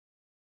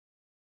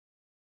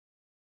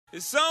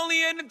It's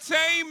only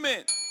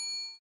entertainment.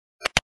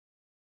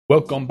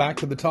 Welcome back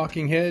to The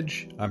Talking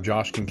Hedge. I'm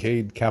Josh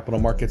Kincaid, capital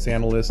markets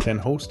analyst and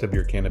host of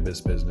your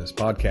Cannabis Business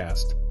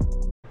Podcast.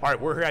 All right,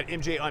 we're here at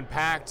MJ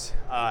Unpacked,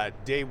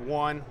 day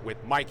one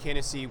with Mike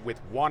Hennessy with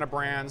Wana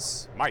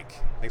Brands. Mike,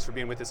 thanks for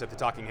being with us at The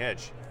Talking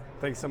Hedge.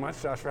 Thanks so much,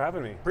 Josh, for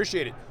having me.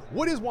 Appreciate it.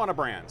 What is Wana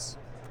Brands?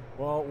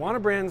 Well,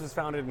 Wana Brands was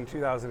founded in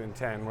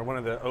 2010. We're one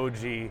of the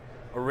OG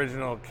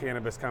original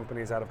cannabis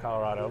companies out of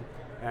Colorado,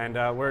 and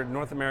we're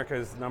North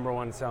America's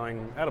 #1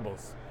 selling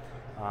edibles.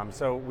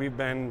 So we've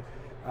been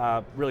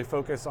really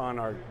focused on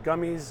our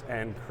gummies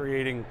and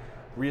creating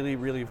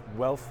really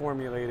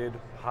well-formulated,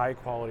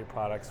 high-quality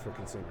products for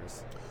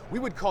consumers. We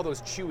would call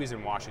those chewies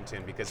in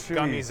Washington because Chewies.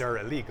 gummies are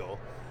illegal.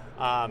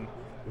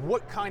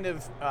 What kind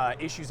of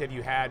issues have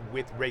you had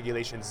with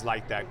regulations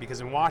like that?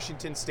 Because in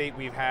Washington State,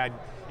 we've had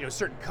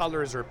certain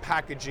colors or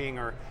packaging,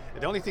 or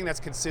the only thing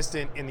that's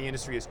consistent in the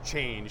industry is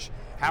change.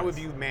 How have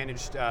you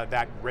managed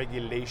that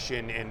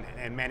regulation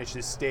and managed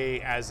to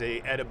stay as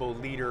a edible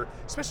leader,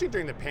 especially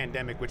during the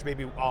pandemic, which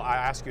maybe I'll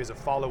ask you as a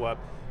follow-up,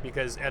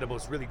 because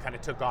edibles really kind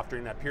of took off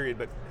during that period,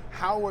 but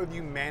how have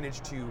you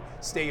managed to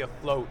stay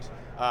afloat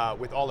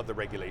with all of the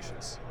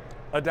regulations?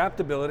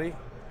 Adaptability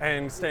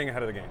and staying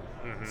ahead of the game.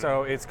 Mm-hmm.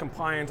 So it's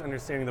compliance,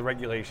 understanding the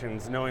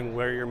regulations, knowing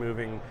where you're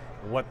moving,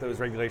 what those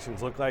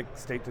regulations look like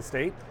state to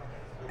state,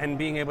 and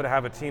being able to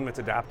have a team that's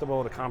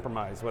adaptable to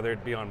compromise, whether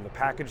it be on the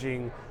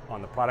packaging,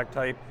 on the product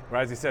type, or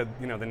as you said,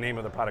 the name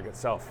of the product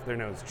itself. They're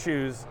known as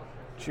chews,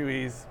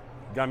 chewies,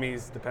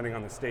 gummies, depending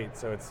on the state.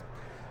 So it's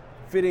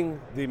fitting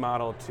the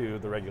model to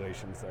the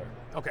regulations there.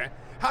 Okay.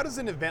 How does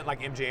an event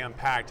like MJ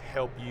Unpacked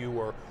help you,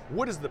 or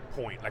what is the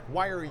point? Like,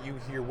 why are you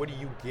here? What do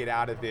you get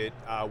out of it?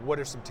 What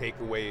are some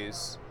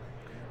takeaways?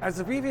 As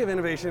the VP of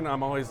Innovation,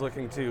 I'm always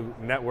looking to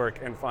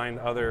network and find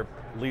other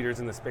leaders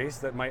in the space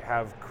that might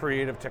have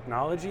creative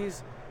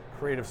technologies,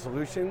 creative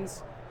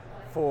solutions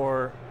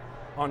for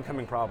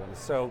oncoming problems.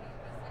 So,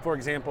 for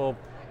example,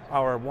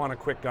 our Wana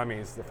Quick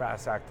Gummies, the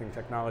fast-acting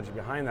technology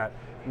behind that,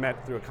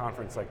 met through a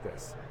conference like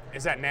this.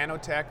 Is that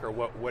nanotech, or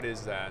what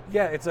is that?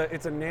 Yeah, it's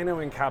a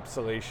nano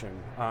encapsulation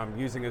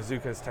using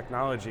Azuka's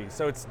technology.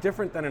 So it's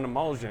different than an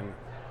emulsion,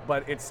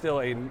 but it's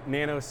still a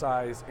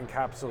nano-size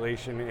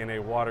encapsulation in a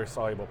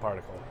water-soluble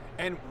particle.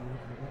 And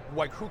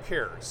who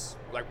cares?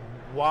 Like,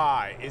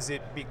 why? Is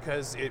it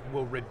because it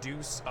will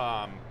reduce,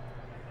 not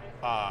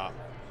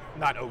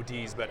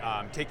ODs, but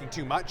taking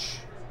too much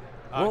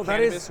well,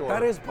 cannabis?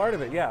 that is part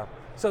of it, yeah.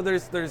 So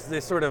there's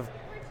this sort of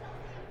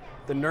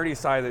the nerdy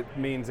side that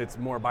means it's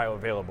more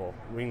bioavailable,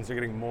 means you're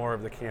getting more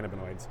of the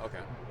cannabinoids. Okay.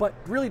 But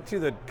really to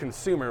the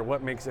consumer,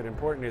 what makes it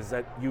important is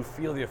that you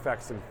feel the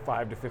effects in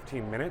 5 to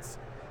 15 minutes,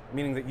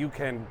 meaning that you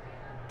can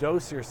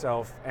dose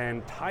yourself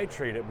and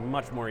titrate it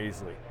much more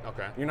easily.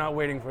 Okay. You're not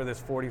waiting for this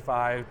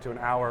 45 to an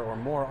hour or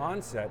more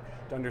onset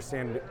to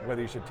understand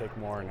whether you should take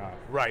more or not.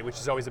 Right, which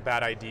is always a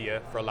bad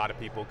idea for a lot of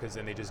people, because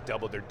then they just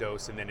double their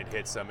dose and then it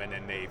hits them and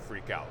then they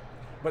freak out.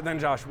 But then,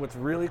 Josh, what's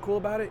really cool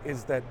about it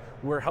is that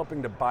we're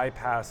helping to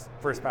bypass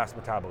first-pass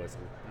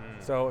metabolism.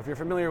 So if you're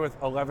familiar with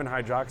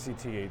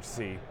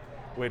 11-hydroxy-THC,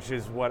 which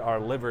is what our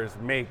livers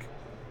make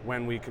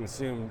when we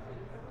consume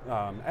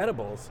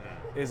edibles,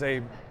 is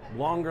a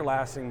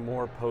longer-lasting,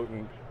 more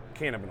potent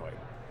cannabinoid.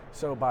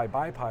 So by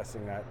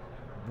bypassing that,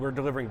 we're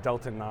delivering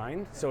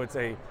Delta-9, so it's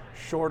a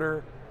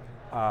shorter,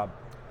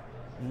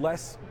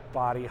 less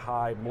body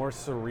high, more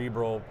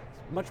cerebral,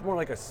 much more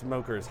like a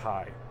smoker's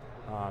high.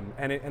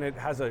 And it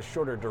has a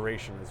shorter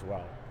duration as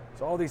well.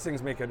 So all these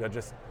things make it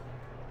just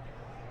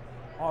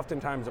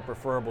oftentimes a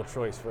preferable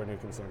choice for a new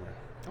consumer.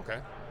 Okay.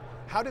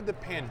 How did the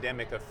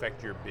pandemic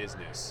affect your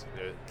business?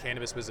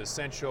 Cannabis was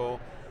essential.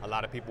 A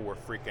lot of people were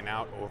freaking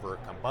out over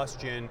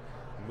combustion,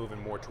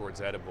 moving more towards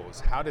edibles.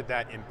 How did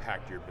that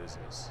impact your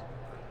business?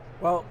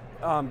 Well,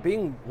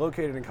 being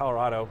located in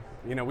Colorado,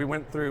 we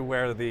went through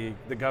where the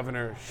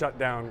governor shut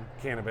down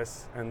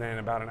cannabis and then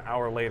about an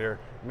hour later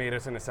made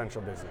us an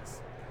essential business.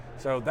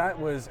 So that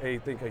was, I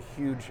think, a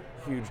huge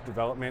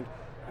development,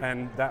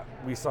 and that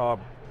we saw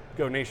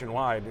go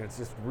nationwide, and it's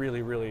just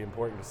really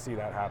important to see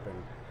that happen.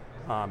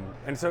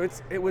 And so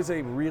it was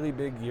a really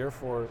big year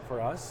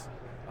for us,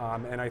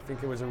 and I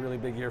think it was a really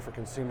big year for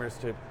consumers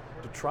to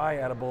try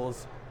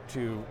edibles,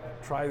 to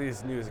try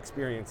these new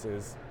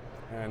experiences,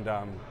 and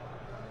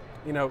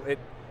it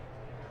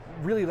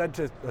really led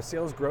to a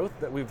sales growth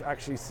that we've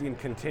actually seen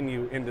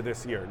continue into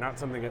this year, not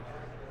something that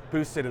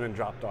boosted and then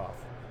dropped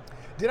off.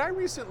 Did I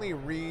recently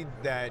read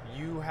that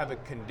you have a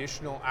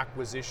conditional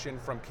acquisition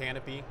from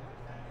Canopy?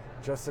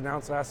 Just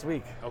announced last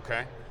week.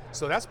 Okay.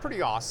 So that's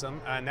pretty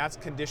awesome, and that's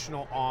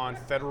conditional on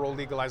federal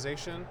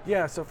legalization?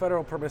 Yeah, so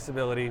federal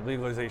permissibility,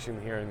 legalization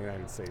here in the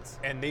United States.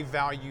 And they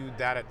valued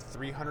that at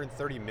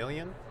 $330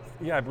 million?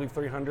 Yeah, I believe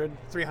 300.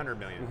 300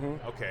 million,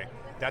 Mm-hmm. Okay.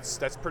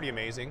 That's pretty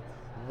amazing.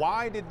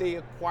 Why did they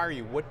acquire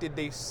you? What did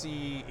they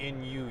see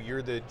in you?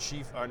 You're the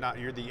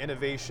you're the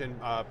innovation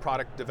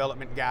product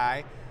development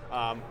guy.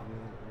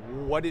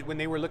 When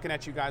they were looking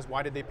at you guys,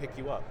 why did they pick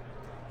you up?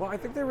 Well, I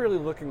think they're really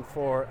looking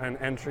for an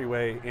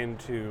entryway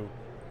into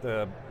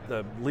the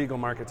legal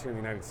markets here in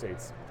the United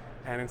States.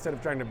 And instead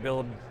of trying to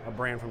build a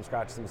brand from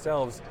scratch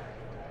themselves,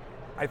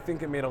 I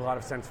think it made a lot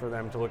of sense for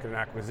them to look at an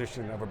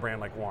acquisition of a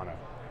brand like Wana,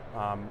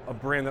 a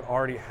brand that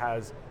already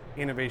has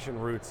innovation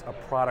roots, a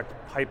product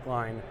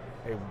pipeline,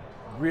 a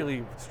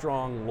really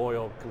strong,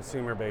 loyal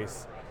consumer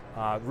base,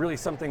 really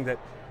something that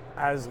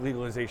as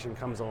legalization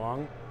comes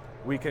along,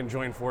 we can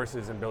join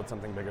forces and build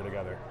something bigger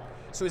together.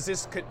 So is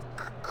this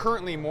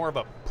currently more of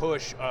a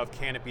push of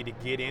Canopy to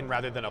get in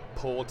rather than a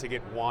pull to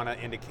get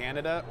Wana into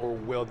Canada, or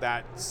will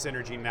that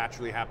synergy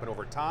naturally happen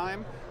over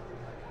time?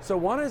 So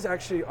Wana is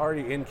actually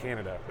already in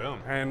Canada.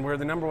 Boom. And we're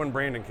the #1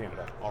 brand in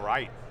Canada. All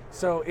right.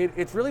 So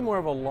it's really more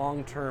of a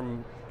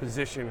long-term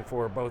position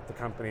for both the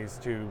companies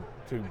to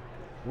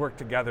work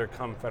together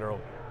come federal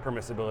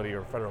permissibility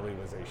or federal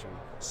legalization.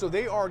 So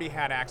they already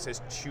had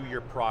access to your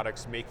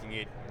products, making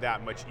it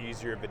that much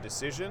easier of a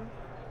decision?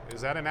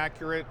 Is that an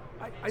accurate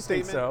I statement?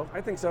 think so.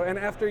 I think so. And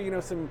after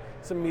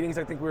some meetings,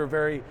 I think we were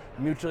very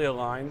mutually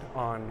aligned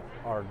on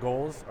our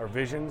goals, our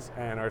visions,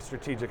 and our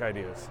strategic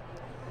ideas.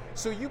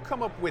 So you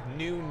come up with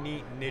new,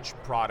 neat niche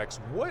products.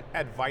 What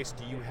advice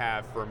do you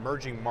have for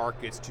emerging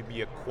markets to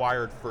be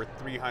acquired for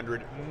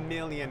 $300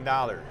 million?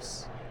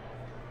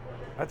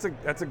 That's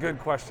a good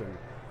question.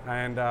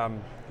 And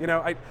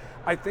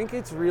I think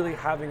it's really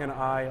having an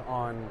eye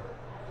on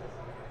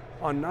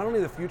not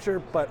only the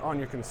future, but on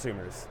your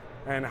consumers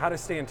and how to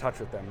stay in touch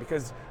with them.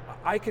 Because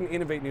I can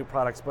innovate new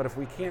products, but if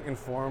we can't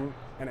inform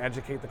and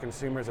educate the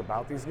consumers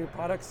about these new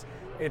products,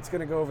 it's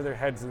going to go over their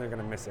heads and they're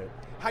going to miss it.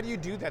 How do you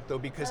do that though?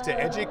 Because to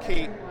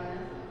educate...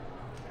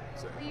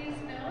 Please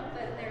note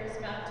that there's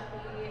about to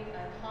be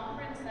a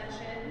conference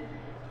session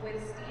with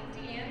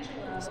Steve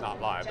D'Angelo. It's not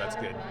live, that's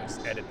good. Let's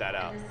edit that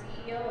out. And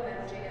the CEO of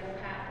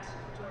MJF Pact,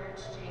 George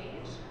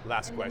Change.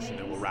 Last question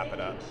and we'll wrap it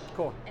up.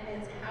 Cool.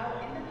 And it's how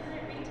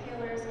independent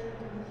retailers can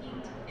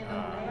compete in a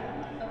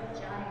land of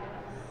giants.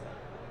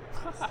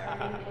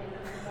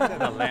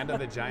 The land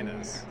of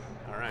vaginas.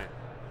 All right.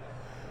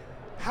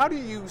 How do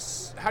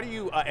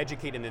you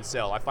educate and then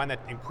sell? I find that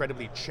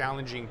incredibly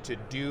challenging to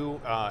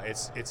do.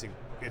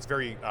 It's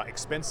very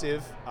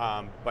expensive,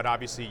 but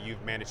obviously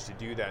you've managed to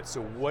do that.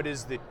 So what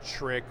is the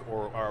trick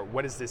or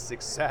what is the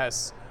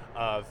success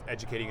of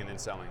educating and then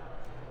selling?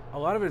 A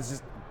lot of it is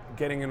just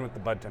getting in with the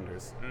bud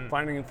tenders,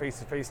 finding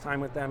face-to-face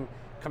time with them,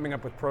 coming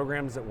up with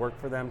programs that work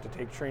for them to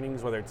take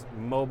trainings, whether it's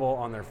mobile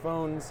on their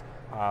phones,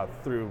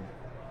 through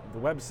the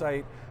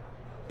website,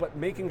 but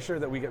making sure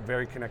that we get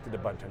very connected to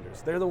bud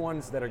tenders. They're the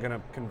ones that are going to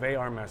convey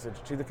our message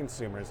to the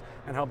consumers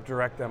and help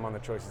direct them on the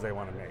choices they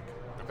want to make.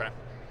 Okay.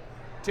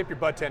 Tip your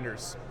bud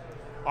tenders.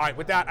 All right,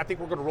 with that, I think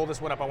we're going to roll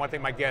this one up. I want to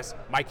thank my guest,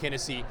 Mike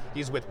Hennessy.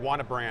 He's with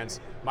Wana Brands.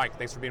 Mike,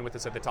 thanks for being with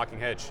us at The Talking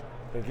Hedge.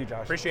 Thank you,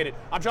 Josh. Appreciate it.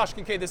 I'm Josh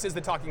Kincaid. This is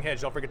The Talking Hedge.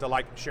 Don't forget to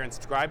like, share, and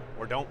subscribe,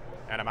 or don't,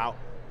 and I'm out.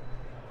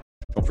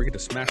 Don't forget to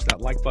smash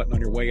that like button on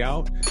your way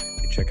out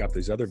and check out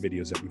these other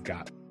videos that we've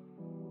got.